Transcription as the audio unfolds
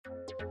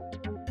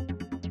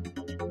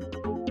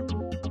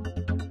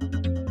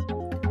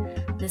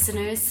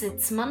Listeners,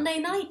 it's Monday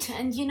night,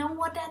 and you know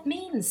what that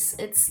means.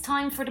 It's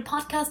time for the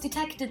Podcast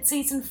Detected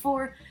Season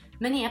 4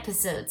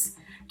 mini-episodes.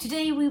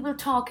 Today we will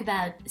talk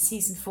about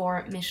Season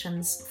 4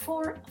 missions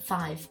 4,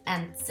 5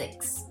 and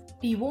 6.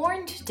 Be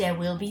warned, there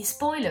will be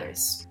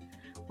spoilers.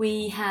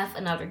 We have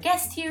another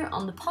guest here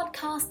on the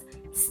podcast,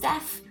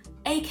 Steph,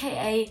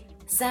 aka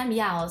Sam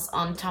Yaos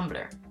on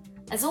Tumblr.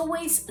 As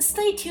always,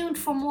 stay tuned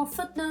for more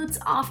footnotes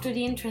after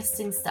the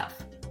interesting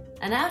stuff.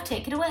 And now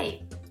take it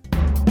away.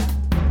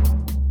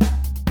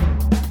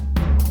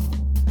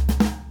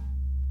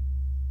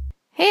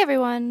 Hey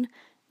everyone,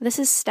 this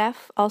is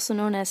Steph, also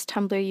known as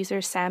Tumblr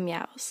user Sam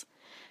Yaos.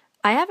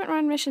 I haven't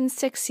run Mission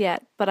 6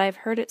 yet, but I've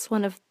heard it's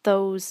one of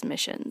those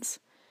missions.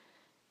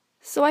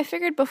 So I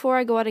figured before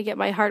I go out and get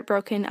my heart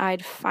broken,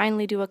 I'd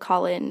finally do a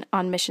call-in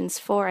on Missions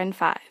 4 and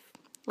 5.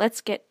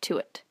 Let's get to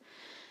it.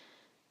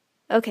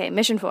 Okay,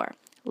 Mission 4.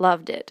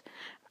 Loved it.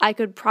 I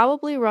could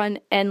probably run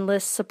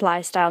endless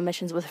supply-style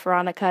missions with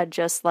Veronica,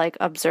 just like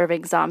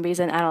observing zombies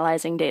and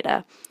analyzing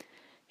data.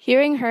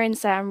 Hearing her and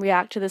Sam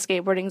react to the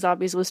skateboarding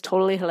zombies was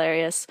totally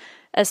hilarious,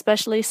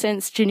 especially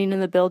since Janine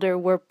and the Builder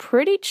were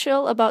pretty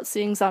chill about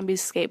seeing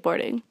zombies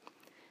skateboarding.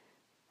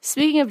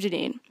 Speaking of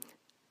Janine,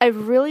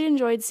 I've really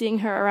enjoyed seeing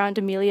her around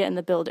Amelia and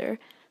the Builder,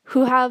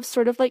 who have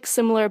sort of like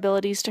similar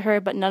abilities to her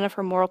but none of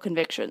her moral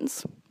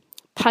convictions.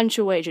 Punch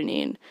away,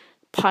 Janine.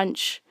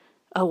 Punch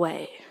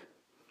away.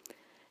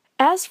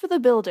 As for the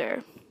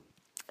Builder,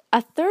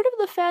 a third of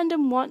the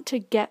fandom want to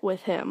get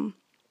with him.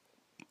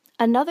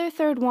 Another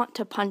third want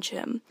to punch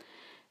him,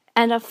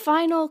 and a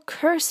final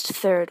cursed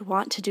third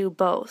want to do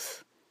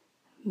both,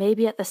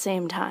 maybe at the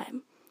same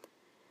time.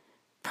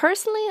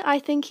 Personally, I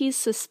think he's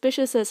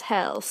suspicious as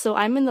hell, so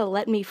I'm in the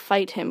let me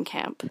fight him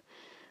camp.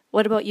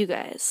 What about you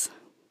guys?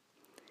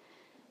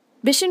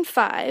 Mission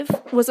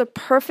 5 was a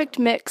perfect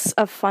mix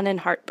of fun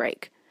and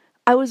heartbreak.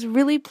 I was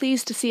really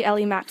pleased to see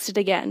Ellie maxed it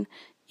again,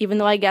 even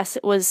though I guess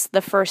it was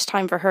the first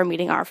time for her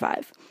meeting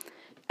R5.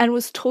 And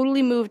was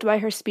totally moved by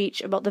her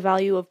speech about the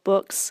value of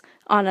books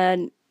on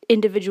an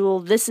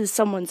individual this is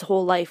someone's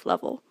whole life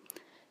level.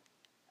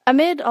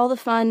 Amid all the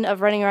fun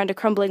of running around a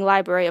crumbling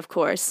library, of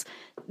course,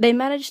 they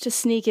managed to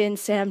sneak in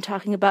Sam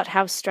talking about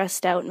how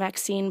stressed out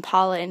Maxine,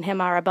 Paula, and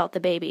him are about the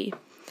baby.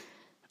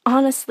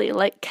 Honestly,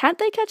 can't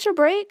they catch a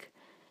break?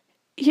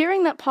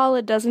 Hearing that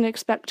Paula doesn't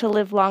expect to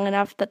live long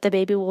enough that the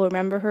baby will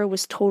remember her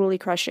was totally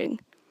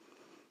crushing.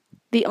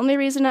 The only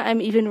reason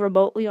I'm even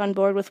remotely on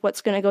board with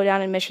what's going to go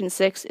down in Mission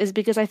 6 is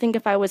because I think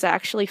if I was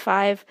actually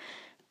 5,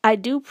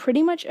 I'd do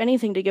pretty much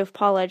anything to give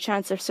Paula a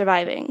chance of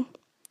surviving,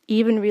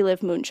 even relive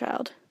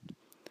Moonchild.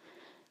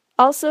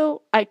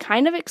 Also, I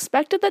kind of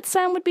expected that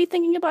Sam would be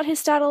thinking about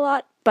his dad a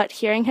lot, but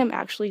hearing him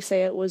actually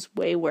say it was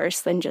way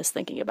worse than just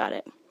thinking about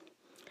it.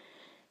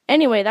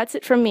 Anyway, that's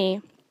it from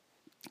me.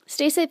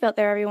 Stay safe out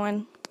there,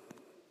 everyone.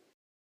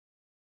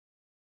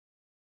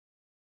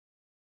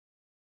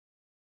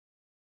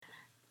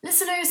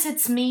 Listeners,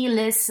 it's me,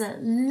 Liz.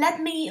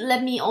 Let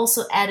me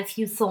also add a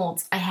few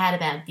thoughts I had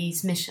about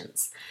these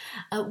missions.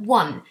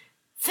 1.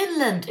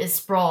 Finland is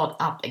brought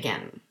up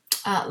again.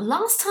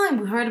 Last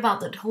time we heard about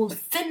that whole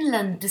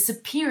Finland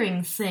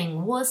disappearing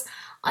thing was,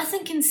 I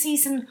think, in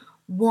Season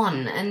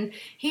 1. And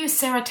here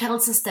Sarah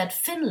tells us that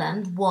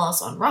Finland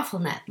was on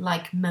RuffleNet,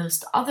 like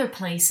most other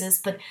places,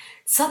 but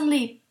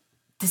suddenly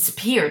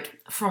disappeared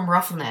from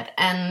RuffleNet.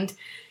 And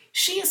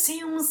she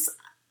assumes,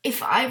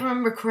 if I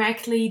remember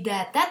correctly,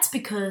 that's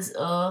because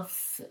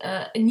of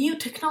a new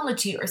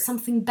technology or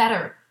something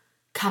better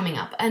coming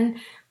up. And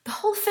the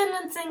whole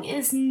Finland thing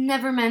is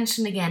never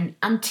mentioned again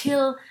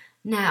until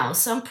now.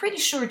 So I'm pretty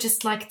sure,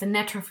 just like the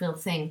Netrophill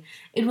thing,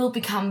 it will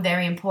become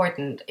very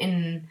important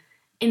in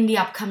the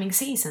upcoming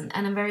season.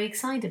 And I'm very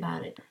excited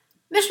about it.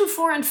 Mission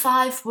 4 and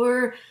 5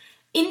 were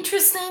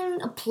interesting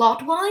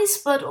plot-wise,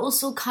 but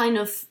also kind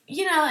of,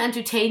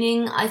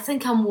 entertaining. I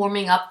think I'm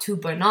warming up to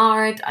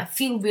Bernard. I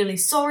feel really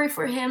sorry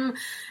for him.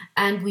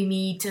 And we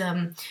meet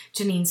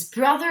Janine's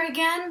brother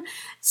again.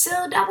 So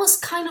that was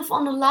kind of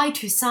on the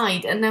lighter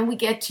side. And then we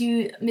get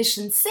to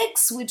Mission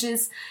 6, which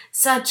is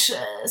such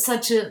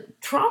a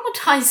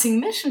traumatizing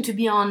mission, to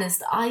be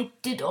honest. I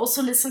did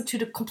also listen to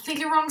the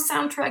completely wrong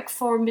soundtrack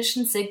for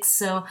Mission 6,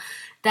 so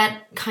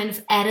that kind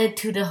of added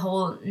to the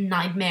whole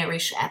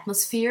nightmarish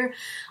atmosphere.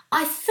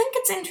 I think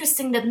it's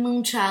interesting that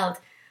Moonchild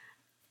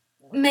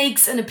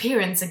makes an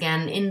appearance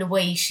again in the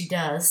way she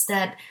does,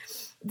 that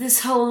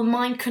this whole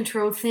mind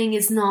control thing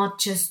is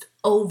not just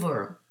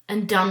over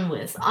and done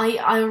with. I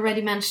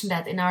already mentioned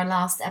that in our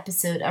last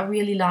episode. I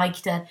really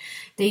like that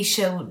they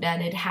showed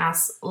that it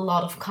has a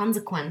lot of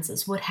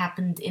consequences, what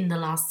happened in the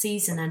last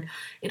season, and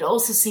it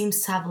also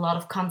seems to have a lot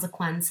of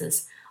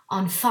consequences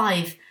on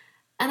 5.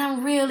 And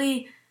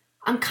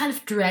I'm kind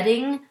of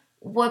dreading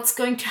what's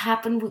going to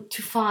happen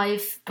to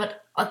 5, but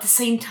at the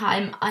same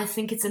time, I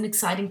think it's an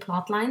exciting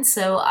plotline,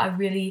 so I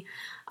really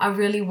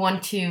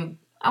want to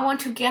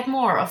get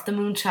more of the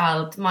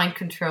Moonchild mind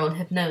control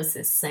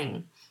hypnosis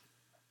thing.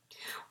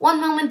 One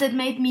moment that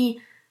made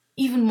me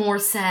even more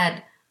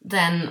sad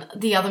than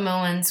the other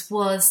moments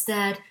was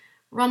that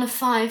Runner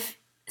 5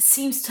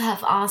 seems to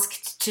have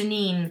asked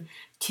Janine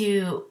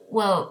to,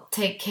 well,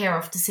 take care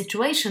of the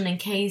situation in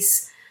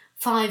case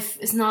 5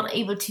 is not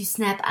able to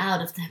snap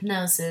out of the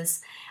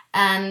hypnosis.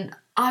 And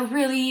I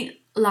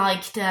really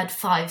like that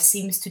 5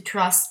 seems to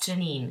trust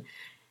Janine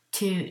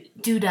to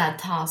do that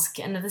task.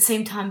 And at the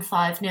same time,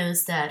 5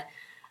 knows that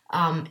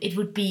it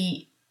would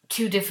be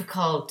too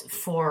difficult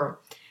for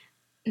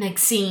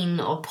Maxine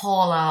or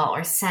Paula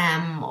or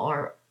Sam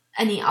or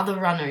any other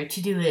runner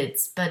to do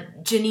it.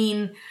 But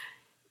Janine,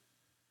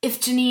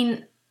 if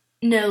Janine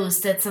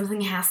knows that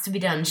something has to be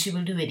done, she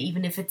will do it,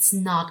 even if it's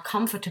not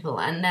comfortable.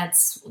 And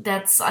that's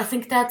I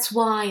think that's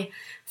why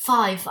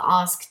 5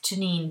 asked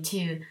Janine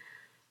to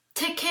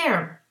take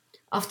care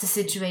of the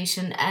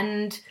situation.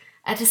 And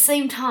at the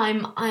same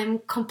time, I'm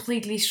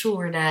completely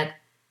sure that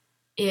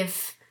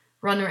if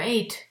runner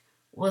 8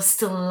 was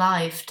still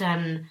alive,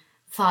 then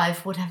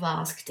 5 would have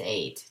asked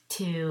 8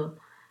 to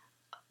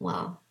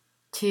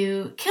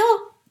kill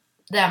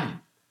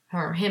them,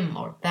 him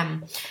or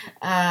them,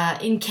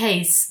 in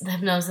case the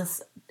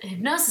hypnosis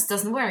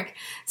doesn't work.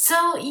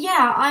 So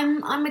yeah,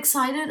 I'm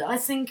excited. I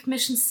think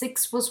mission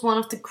 6 was one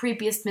of the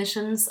creepiest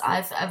missions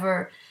I've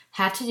ever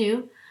had to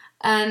do,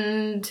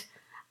 and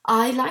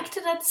I liked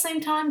it at the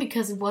same time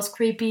because it was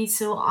creepy.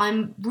 So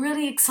I'm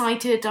really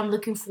excited. I'm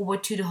looking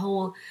forward to the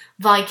whole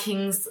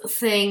Vikings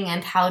thing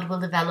and how it will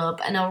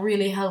develop, and I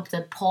really hope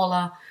that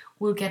Paula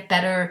will get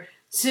better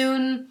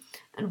soon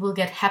and will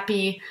get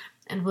happy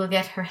and will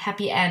get her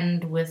happy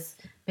end with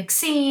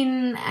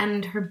Maxine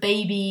and her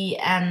baby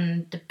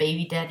and the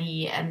baby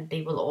daddy, and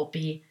they will all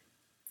be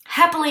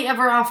happily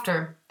ever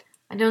after.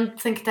 I don't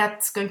think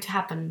that's going to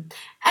happen.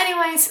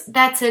 Anyways,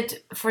 that's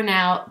it for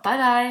now. Bye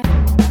bye.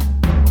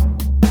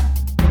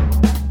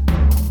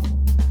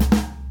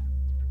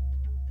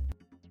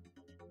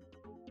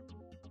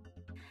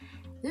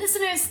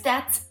 Listeners,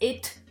 that's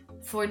it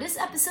for this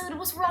episode. It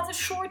was a rather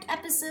short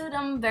episode.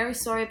 I'm very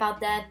sorry about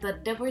that,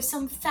 but there were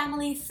some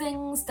family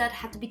things that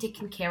had to be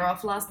taken care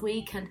of last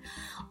week, and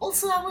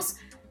also I was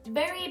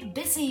very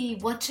busy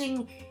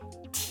watching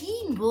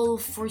Teen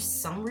Wolf for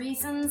some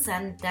reasons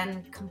and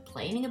then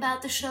complaining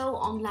about the show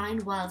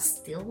online while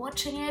still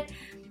watching it.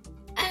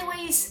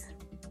 Anyways,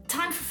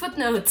 time for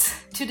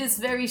footnotes to this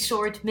very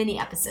short mini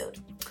episode.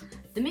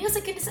 The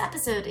music in this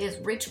episode is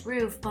Rich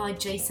Groove by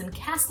Jason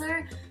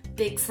Kessler.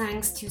 Big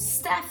thanks to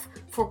Steph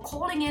for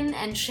calling in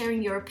and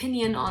sharing your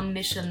opinion on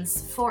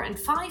missions 4 and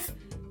 5.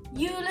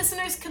 You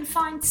listeners can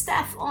find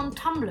Steph on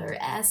Tumblr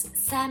as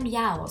Sam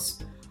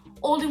Yaos,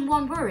 all in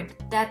one word,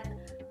 that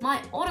my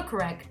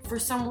autocorrect for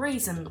some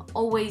reason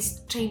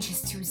always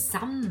changes to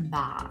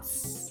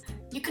Zambas.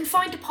 You can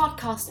find the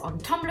podcast on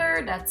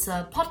Tumblr, that's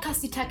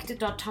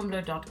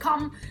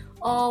podcastdetected.tumblr.com,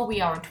 or we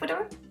are on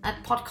Twitter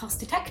at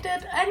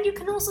podcastdetected, and you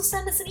can also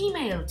send us an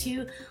email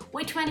to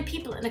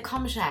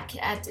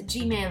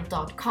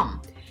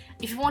way20people@gmail.com.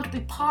 If you want to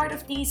be part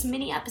of these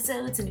mini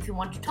episodes, and if you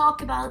want to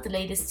talk about the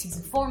latest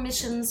season 4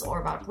 missions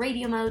or about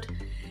radio mode,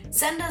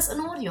 send us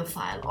an audio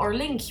file or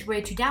link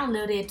where to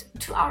download it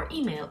to our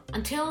email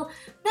until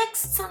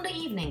next Sunday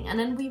evening, and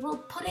then we will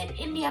put it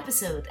in the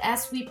episode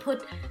as we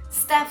put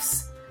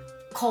Steph's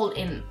call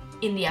in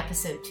the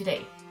episode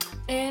today.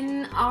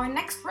 In our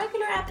next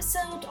regular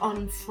episode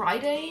on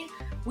Friday,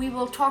 we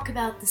will talk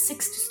about the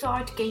 6 to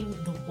start game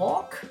The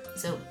Walk,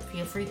 so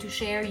feel free to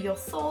share your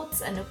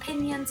thoughts and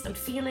opinions and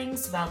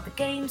feelings about the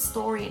game,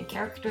 story and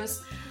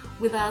characters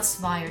with us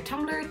via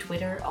Tumblr,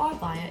 Twitter or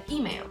via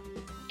email.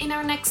 In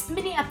our next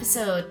mini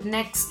episode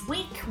next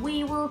week,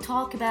 we will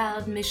talk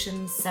about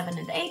missions 7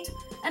 and 8,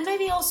 and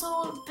maybe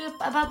also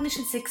about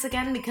mission 6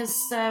 again,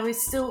 because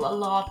there's still a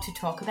lot to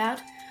talk about.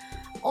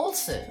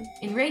 Also,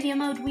 in radio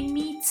mode, we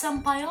meet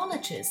some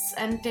biologists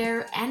and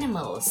their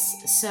animals,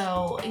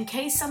 so in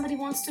case somebody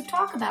wants to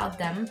talk about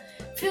them,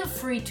 feel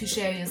free to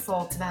share your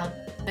thoughts about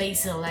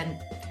Basil and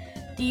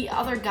the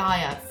other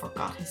guy, I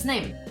forgot his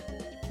name.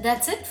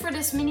 That's it for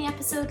this mini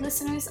episode,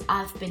 listeners.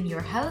 I've been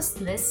your host,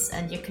 Liz,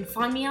 and you can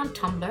find me on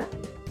Tumblr.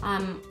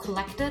 I'm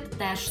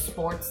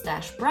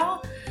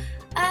collected-sports-bra,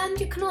 and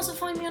you can also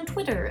find me on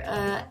Twitter,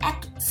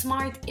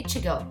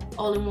 @smartichigo,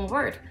 all in one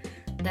word.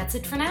 That's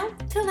it for now.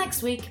 Till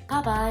next week.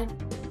 Bye bye.